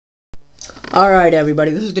Alright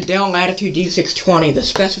everybody, this is the Dell Latitude D620. The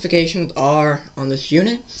specifications are on this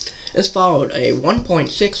unit as followed: a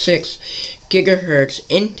 1.66 GHz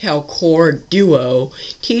Intel Core Duo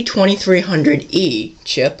T2300E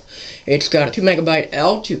chip. It's got a 2 MB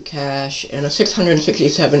L2 cache and a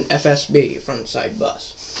 667 FSB front side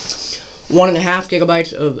bus. 1.5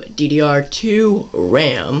 GB of DDR2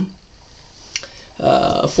 RAM,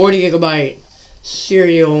 40 GB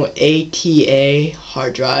serial ATA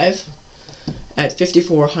hard drive at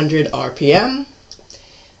 5400 RPM,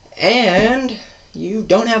 and you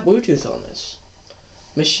don't have Bluetooth on this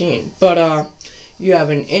machine, but you have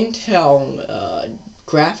an Intel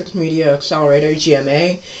graphics media accelerator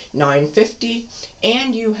GMA 950,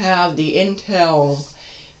 and you have the Intel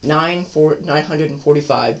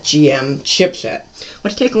 945 GM chipset.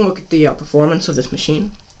 Let's take a look at the performance of this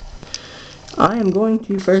machine. I am going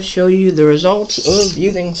to first show you the results of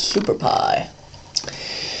using SuperPi.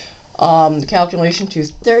 The calculation to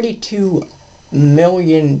 32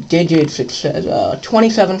 million digits, it says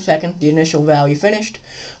 27 seconds, the initial value finished,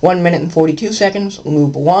 1 minute and 42 seconds,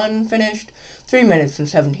 loop 1 finished, 3 minutes and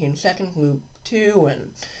 17 seconds, loop 2,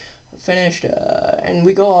 and finished, and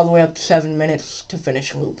we go all the way up to 7 minutes to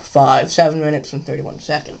finish loop 5, 7 minutes and 31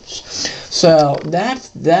 seconds. So that's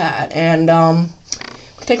that, and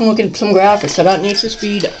take a look at some graphics. I got Need for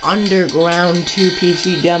Speed Underground 2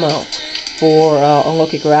 PC demo for a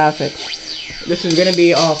look at graphics. This is going to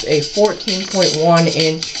be off a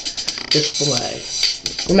 14.1-inch display.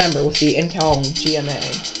 Remember, with the Intel GMA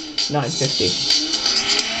 950.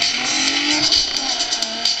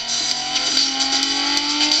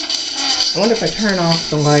 I wonder if I turn off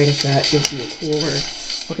the light, if that gives you a cooler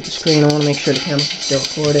look at the screen. I want to make sure the camera can still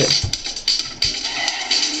record it.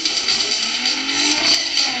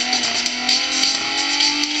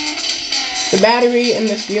 The battery in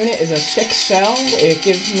this unit is a 6-cell. It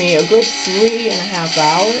gives me a good 3.5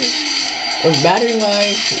 hours of battery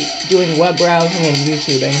life doing web browsing and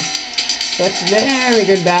YouTubing. That's very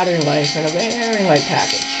good battery life and a very light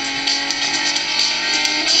package.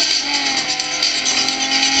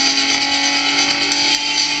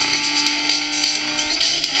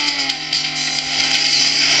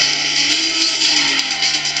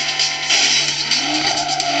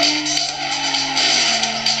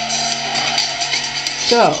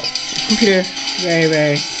 So, computer,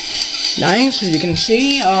 very nice. As you can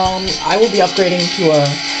see, I will be upgrading to a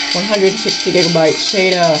 160 GB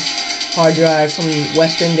SATA hard drive from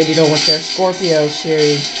Western Digital with their Scorpio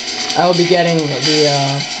series. I will be getting the,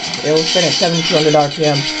 it will spin at 7200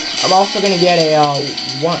 RPM. I'm also going to get a 2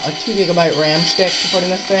 GB RAM stick to put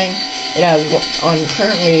in this thing. It has,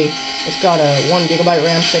 currently, it's got a 1 GB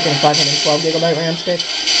RAM stick and a 512 GB RAM stick.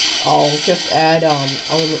 I'll just add,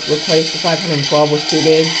 I'll replace the 512 with 2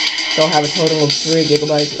 GB, so I'll have a total of 3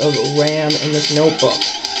 GB of RAM in this notebook.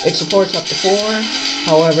 It supports up to 4,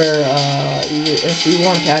 however, if you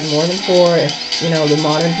want to add more than 4, if, you know, the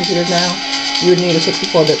modern computers now, you would need a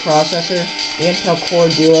 64-bit processor. The Intel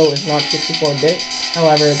Core Duo is not 64-bit,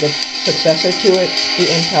 however, the successor to it, the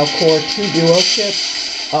Intel Core 2 Duo chip,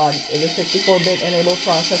 is a 64-bit enabled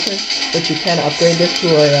processor, but you can upgrade this to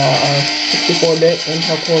a 64-bit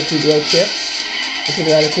Intel Core 2 Duo chip, which is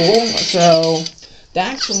rather cool. So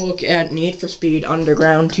that's a look at Need for Speed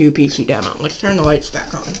Underground 2 PC demo. Let's turn the lights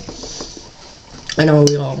back on. I know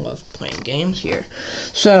we all love playing games here.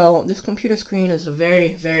 So this computer screen is a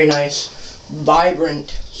very nice,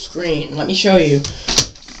 vibrant screen. Let me show you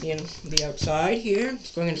the outside here.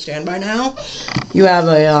 It's going into standby now. You have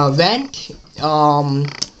a vent.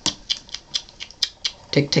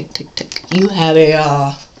 Tick. You have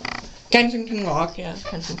a Kensington lock. Yeah,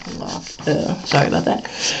 Kensington lock. Sorry about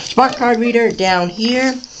that. Smart card reader down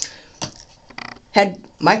here.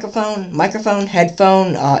 Microphone,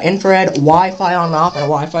 headphone, infrared, Wi-Fi on and off, and a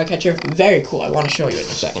Wi-Fi catcher. Very cool. I want to show you in a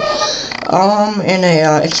second. And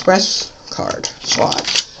a express card slot,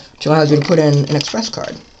 which allows you to put in an express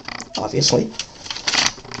card, obviously.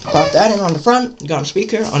 Pop that in on the front. You got a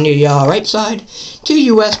speaker on the right side.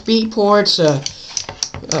 2 USB ports,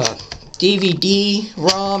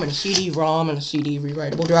 DVD-ROM and a CD-ROM and a CD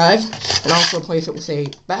rewritable drive, and also replace it with a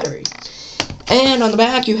battery. And on the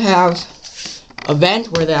back you have a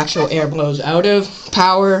vent where the actual air blows out of,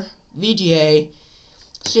 power, VGA,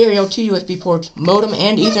 serial, 2 USB ports, modem,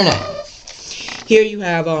 and Ethernet. Here you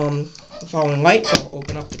have the following lights. I'll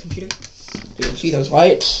open up the computer so you can see those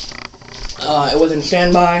lights. It was in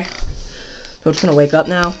standby, so it's going to wake up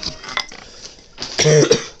now.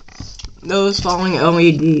 Those following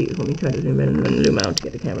LEDs, let me try to zoom in and then zoom out to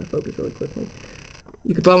get the camera to focus really quickly.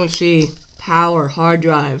 You can probably see power, hard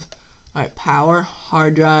drive. Alright, power,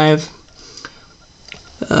 hard drive,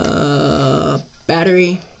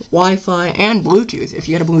 battery, Wi-Fi, and Bluetooth if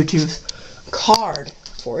you get a Bluetooth card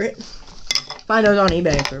for it. Find those on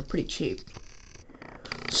eBay for pretty cheap.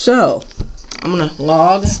 So, I'm going to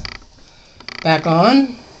log back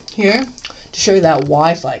on here to show you that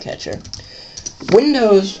Wi-Fi catcher.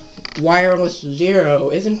 Windows Wireless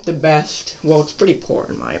 0 isn't the best. Well, it's pretty poor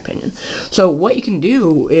in my opinion. So what you can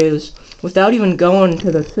do is, without even going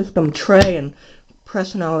to the system tray and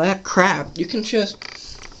pressing all that crap, you can just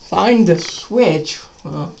find the switch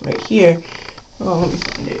right here. Oh, let me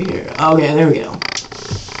find it here. Okay, there we go.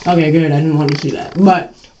 Okay, good. I didn't want to see that.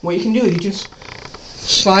 But what you can do is you just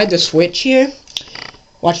slide the switch here.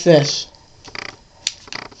 Watch this.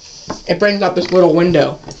 It brings up this little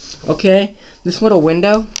window. Okay? This little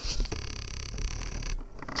window,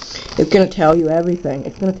 it's going to tell you everything.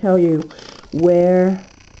 It's going to tell you where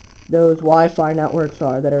those Wi-Fi networks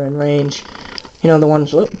are that are in range. You know, the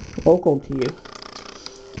ones local to you.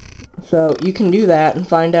 So you can do that and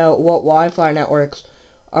find out what Wi-Fi networks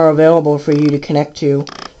are available for you to connect to.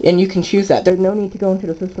 And you can choose that. There's no need to go into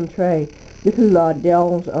the system tray. This is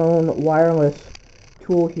Dell's own wireless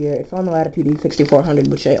tool here. It's on the Latitude E6400,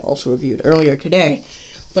 which I also reviewed earlier today.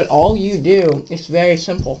 But all you do is very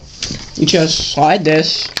simple. You just slide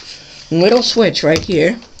this little switch right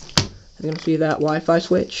here. You're going to see that Wi-Fi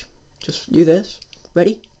switch. Just do this.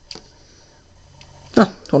 Ready?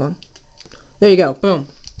 Oh, hold on. There you go. Boom.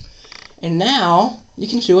 And now you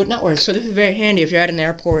can see what networks. So this is very handy if you're at an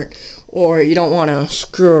airport or you don't want to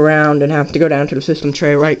screw around and have to go down to the system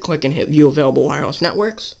tray, right-click and hit View Available Wireless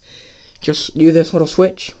Networks. Just do this little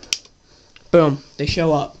switch. Boom. They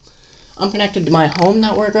show up. I'm connected to my home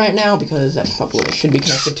network right now because that's probably what it should be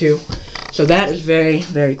connected to. So that is very,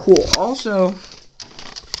 very cool. Also,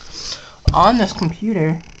 on this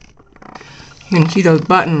computer, you can see those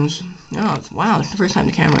buttons. Oh, wow, it's the first time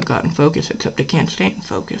the camera got in focus, except it can't stay in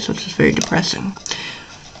focus, which is very depressing.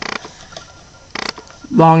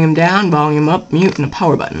 Volume down, volume up, mute, and a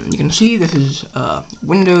power button. You can see this is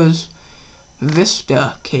Windows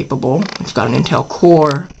Vista capable. It's got an Intel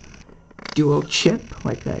Core Duo chip,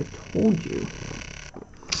 like I told you,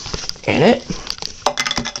 in it.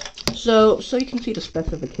 So you can see the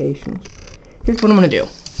specifications. Here's what I'm going to do.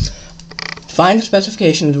 Find the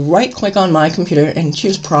specifications, right-click on my computer, and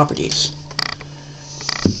choose Properties.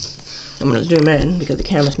 I'm going to zoom in, because the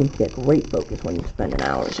camera seems to get great focus when you spend an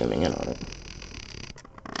hour zooming in on it.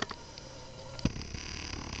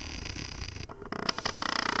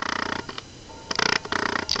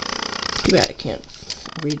 Too bad I can't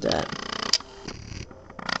read that.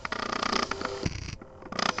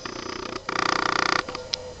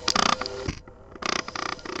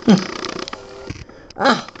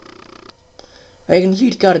 You can see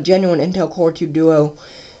it's got a genuine Intel Core 2 Duo,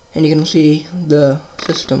 and you can see the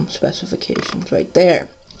system specifications right there.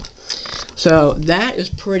 So that is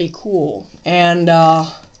pretty cool. And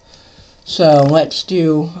so let's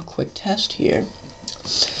do a quick test here.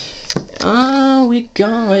 We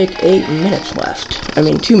got like 8 minutes left. I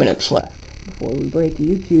mean 2 minutes left before we break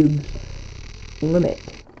YouTube's limit.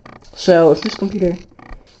 So if this computer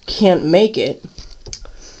can't make it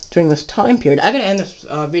during this time period, I'm gonna end this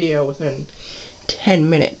video within 10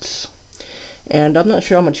 minutes. And I'm not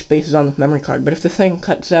sure how much space is on the memory card, but if the thing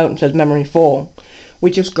cuts out and says memory full,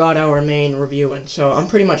 we just got our main review in, so I'm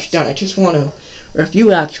pretty much done. I just want to, or if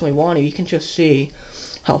you actually want to, you can just see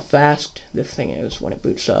how fast this thing is when it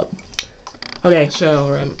boots up. Okay,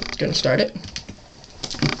 so I'm gonna start it.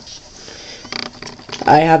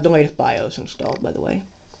 I have the latest BIOS installed, by the way.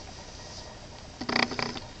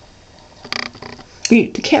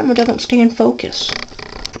 The camera doesn't stay in focus.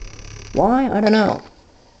 Why? I don't know.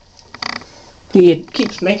 It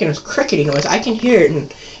keeps making this crickety noise. I can hear it,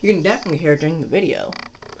 and you can definitely hear it during the video.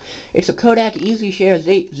 It's a Kodak EasyShare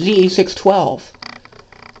ZE612.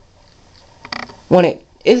 When it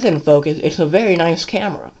is in focus, it's a very nice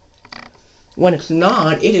camera. When it's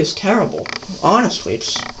not, it is terrible. Honestly,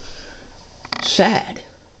 it's sad.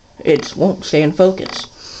 It won't stay in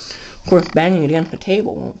focus. Of course, banging it against the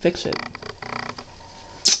table won't fix it.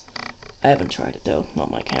 I haven't tried it though,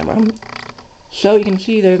 not my camera. So you can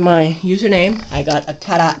see there's my username. I got a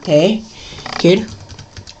karate kid.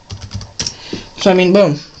 So I mean,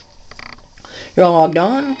 boom. You're all logged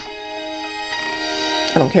on.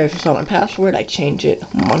 I don't care if you saw my password, I change it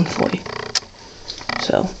monthly.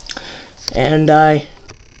 So, and I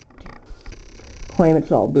claim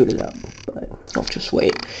it's all booted up, but I'll just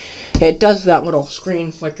wait. It does that little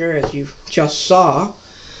screen flicker as you just saw.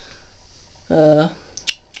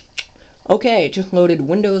 Okay, it just loaded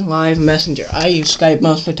Windows Live Messenger. I use Skype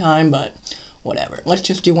most of the time, but whatever. Let's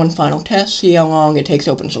just do one final test, see how long it takes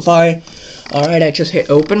to open Safari. Alright, I just hit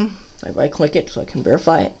open. I right click it so I can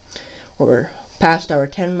verify it. We're past our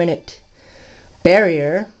 10-minute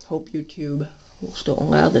barrier. Hope YouTube will still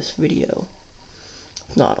allow this video.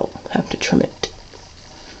 If not, I'll have to trim it.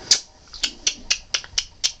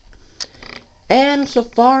 And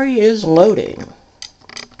Safari is loading.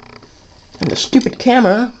 And the stupid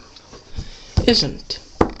camera isn't.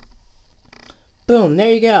 Boom,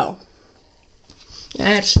 there you go.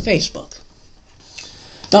 That's Facebook.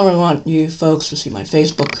 Don't really want you folks to see my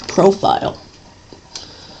Facebook profile.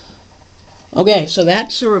 Okay, so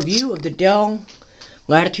that's a review of the Dell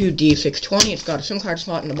Latitude D620. It's got a SIM card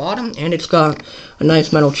slot in the bottom, and it's got a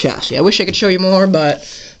nice metal chassis. I wish I could show you more, but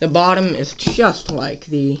the bottom is just like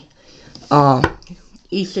the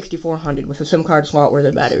E6400 with a SIM card slot where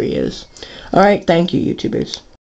the battery is. Alright, thank you, YouTubers.